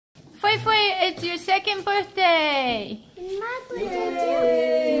wait, it's your second birthday. My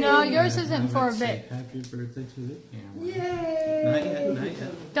birthday. No, yours isn't for a bit. Happy birthday to the camera. Yay. Not yet, not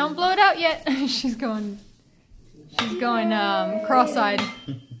yet. Don't blow it out yet. She's going cross-eyed.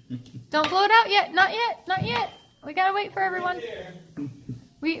 Don't blow it out yet. Not yet. Not yet. We gotta wait for everyone.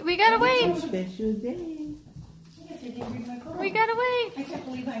 We gotta wait. Special day. We gotta wait. I can't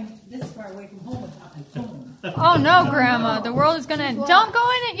believe I'm this far away from home without my phone. Oh no, Grandma. The world is gonna end. Don't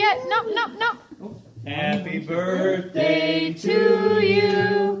go in it yet. No, no, no. Happy birthday to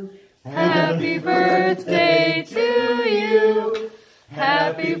you. Happy birthday to you.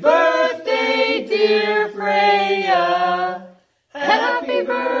 Happy birthday, dear Freya. Happy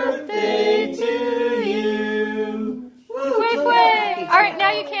birthday to you. Wait. All right,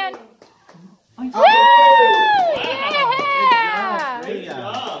 now you can. Woo!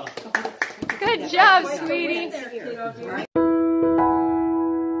 Yeah! Good job, sweetie.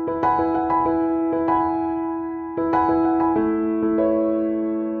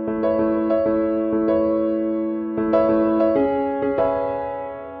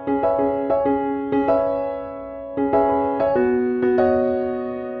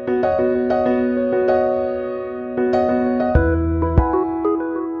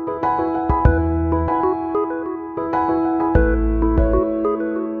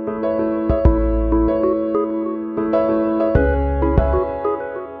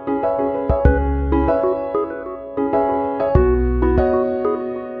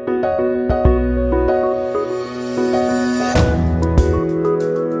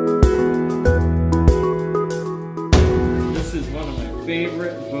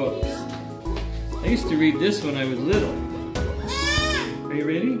 Favorite books. I used to read this when I was little. Are you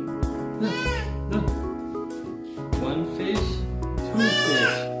ready? Look. One fish, two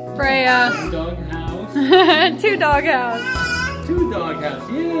fish. Freya. One dog house. Two dog house. Two dog house.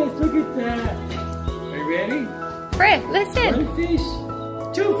 Yes, look at that. Are you ready? Freya, listen. One fish,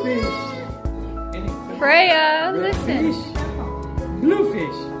 two fish. Freya, Red listen. Fish, blue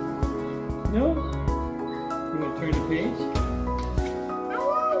fish. No? You want to turn the page?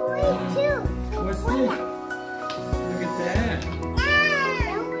 What's this? Look at that.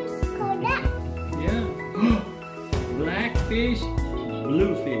 Yeah. Black fish,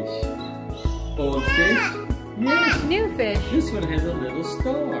 blue fish. Old fish. Yes. New fish. This one has a little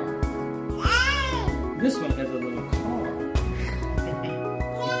star. This one has a little car.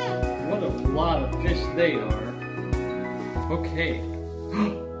 What a lot of fish they are. Okay.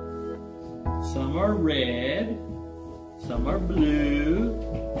 Some are red. Some are blue,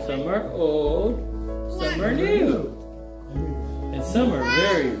 some are old, some are new, and some are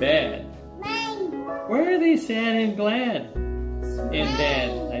very bad. Why are they sad and glad and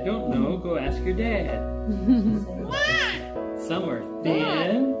bad? I don't know, go ask your dad. Some are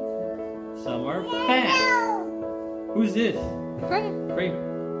thin, some are fat. Who's this? Freya. Freya.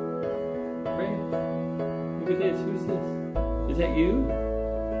 Look at this, who's this? Is that you?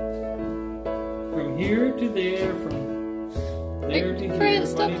 From here to there, from there to Freya, here,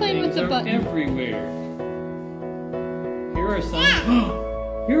 stop playing with the button. Everywhere. Here are some.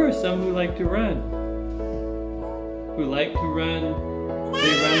 Here are some who like to run. Who like to run.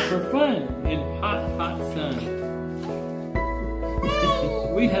 They run for fun in hot, hot sun.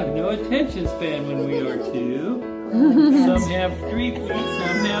 We have no attention span when we are two. Some have 3 feet,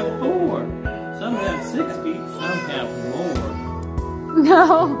 some have 4. Some have 6 feet, some have more.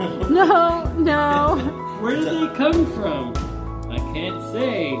 No. Where did they come from? I can't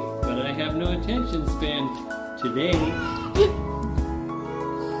say, but I have no attention span today.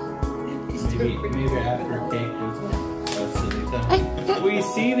 Maybe after cake was We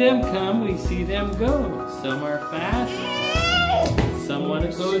see them come, we see them go. Some are fast, some want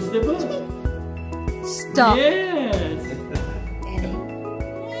to close the book. Stop. Yes!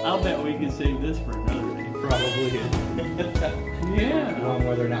 I'll bet we can save this for another day. probably Yeah. one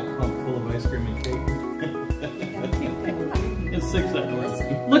where they're not full of ice cream and cake. It's 6 hours.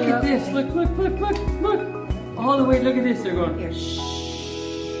 Look at this. Look. All the way, look at this. They're going, Here, shh.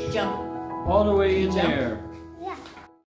 Jump. all the way in Jump. there.